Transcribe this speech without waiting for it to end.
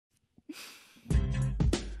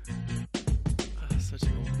Such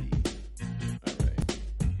an old beat. All right.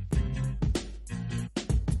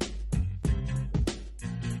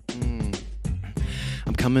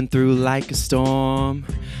 I'm coming through like a storm,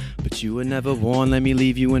 but you were never warned. Let me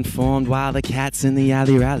leave you informed while the cat's in the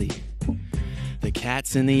alley rally. The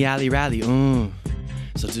cat's in the alley rally.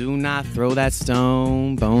 So do not throw that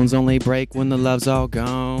stone. Bones only break when the love's all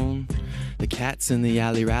gone. The cat's in the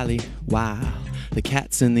alley rally. Wow. The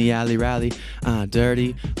cat's in the alley rally.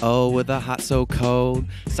 Dirty, oh, with a hot so cold.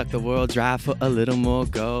 Suck the world dry for a little more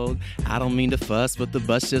gold. I don't mean to fuss, but the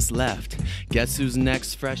bus just left. Guess who's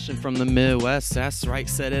next? Fresh and from the Midwest. That's right,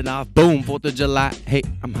 set it off. Boom, 4th of July. Hey,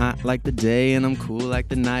 I'm hot like the day and I'm cool like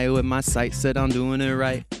the night. With my sights set on doing it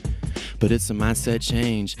right. But it's a mindset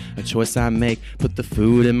change, a choice I make. Put the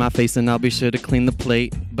food in my face and I'll be sure to clean the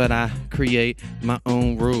plate. But I create my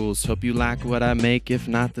own rules. Hope you like what I make. If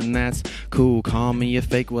not, then that's cool. Call me a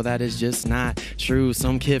fake, well that is just not true.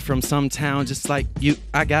 Some kid from some town just like you.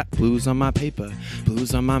 I got blues on my paper,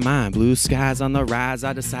 blues on my mind. Blue skies on the rise.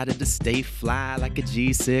 I decided to stay fly like a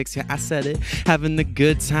G6. Yeah, I said it. Having a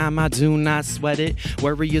good time, I do not sweat it.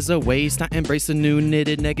 Worry is a waste. I embrace a new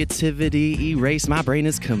knitted negativity. Erase, my brain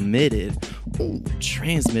is committed. Ooh,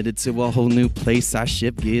 transmitted to a whole new place. I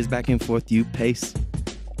shift gears back and forth, you pace.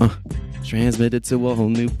 Transmitted to a whole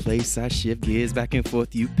new place. I shift gears back and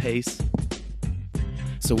forth, you pace.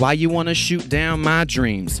 So why you wanna shoot down my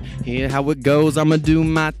dreams? Hear how it goes, I'ma do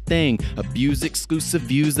my thing. Abuse exclusive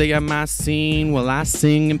views, they are my scene. Well, I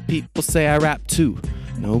sing and people say I rap too.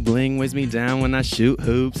 No bling weighs me down when I shoot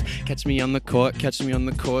hoops. Catch me on the court, catch me on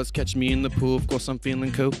the course, catch me in the pool, of course I'm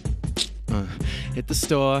feeling cool. Hit the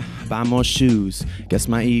store, buy more shoes. Guess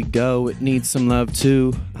my ego, it needs some love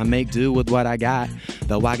too. I make do with what I got,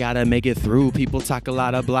 though I gotta make it through. People talk a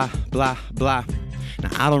lot of blah, blah, blah. Now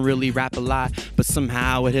I don't really rap a lot, but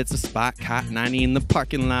somehow it hits a spot. Caught 90 in the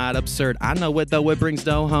parking lot, absurd. I know it though, it brings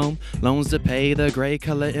dough home. Loans to pay, the gray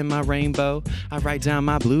color in my rainbow. I write down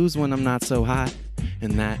my blues when I'm not so hot,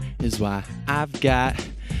 and that is why I've got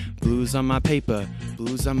blues on my paper,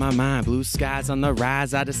 blues on my mind, blue skies on the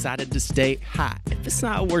rise. I decided to stay hot. If it's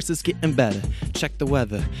not worse, it's getting better. Check the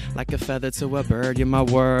weather, like a feather to a bird. You're my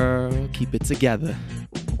world, keep it together.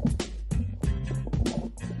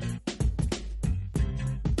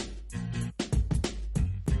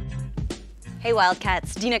 Hey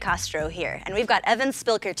Wildcats, Dina Castro here, and we've got Evan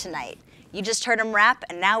Spilker tonight. You just heard him rap,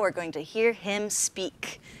 and now we're going to hear him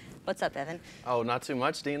speak. What's up, Evan? Oh, not too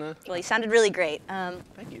much, Dina. Well, you sounded really great.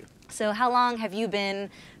 Thank you. So how long have you been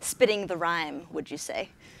spitting the rhyme, would you say?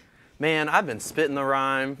 Man, I've been spitting the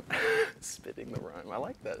rhyme. Spitting the rhyme, I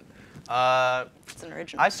like that. It's an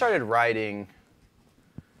original. I started writing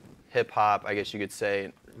hip-hop, I guess you could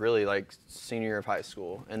say, really like senior year of high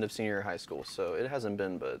school, end of senior year of high school. So it hasn't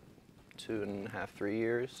been but 2.5, 3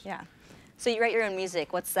 years. Yeah. So you write your own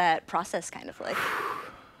music. What's that process kind of like?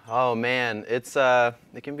 Oh man, it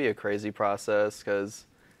can be a crazy process because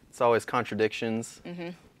it's always contradictions.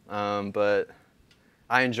 But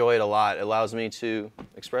I enjoy it a lot. It allows me to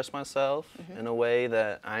express myself in a way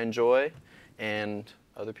that I enjoy, and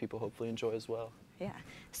other people hopefully enjoy as well. Yeah.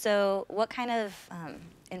 So what kind of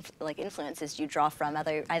influences do you draw from,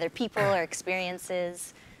 either people or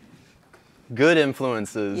experiences? Good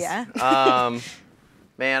influences. Yeah.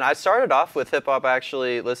 Man, I started off with hip-hop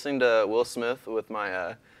actually listening to Will Smith with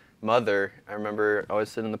my mother. I remember I was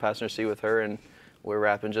sitting in the passenger seat with her and we're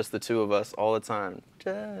rapping just the two of us all the time.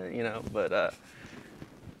 You know, but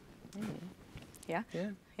Yeah? yeah.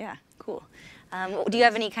 Yeah, cool. Do you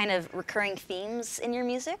have any kind of recurring themes in your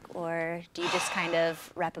music, or do you just kind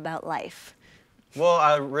of rap about life? Well,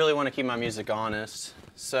 I really want to keep my music honest,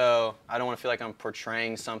 so I don't want to feel like I'm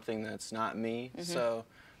portraying something that's not me. So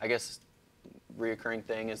I guess reoccurring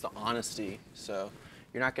thing is the honesty. So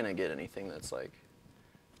you're not going to get anything that's like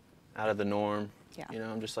out of the norm. Yeah. You know,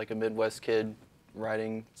 I'm just like a Midwest kid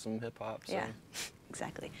writing some hip hop. So. Yeah,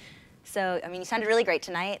 exactly. So, I mean, you sounded really great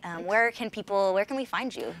tonight. Where can we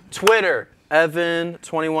find you? Twitter,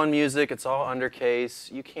 Evan21Music. It's all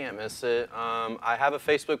undercase. You can't miss it. I have a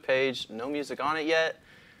Facebook page. No music on it yet.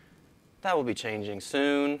 That will be changing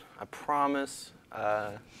soon. I promise.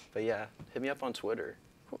 But yeah, hit me up on Twitter.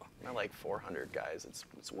 Cool. I'm at like 400 guys.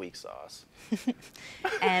 It's weak sauce.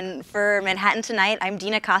 And for Manhattan Tonight, I'm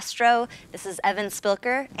Dina Castro. This is Evan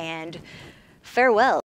Spilker, and farewell.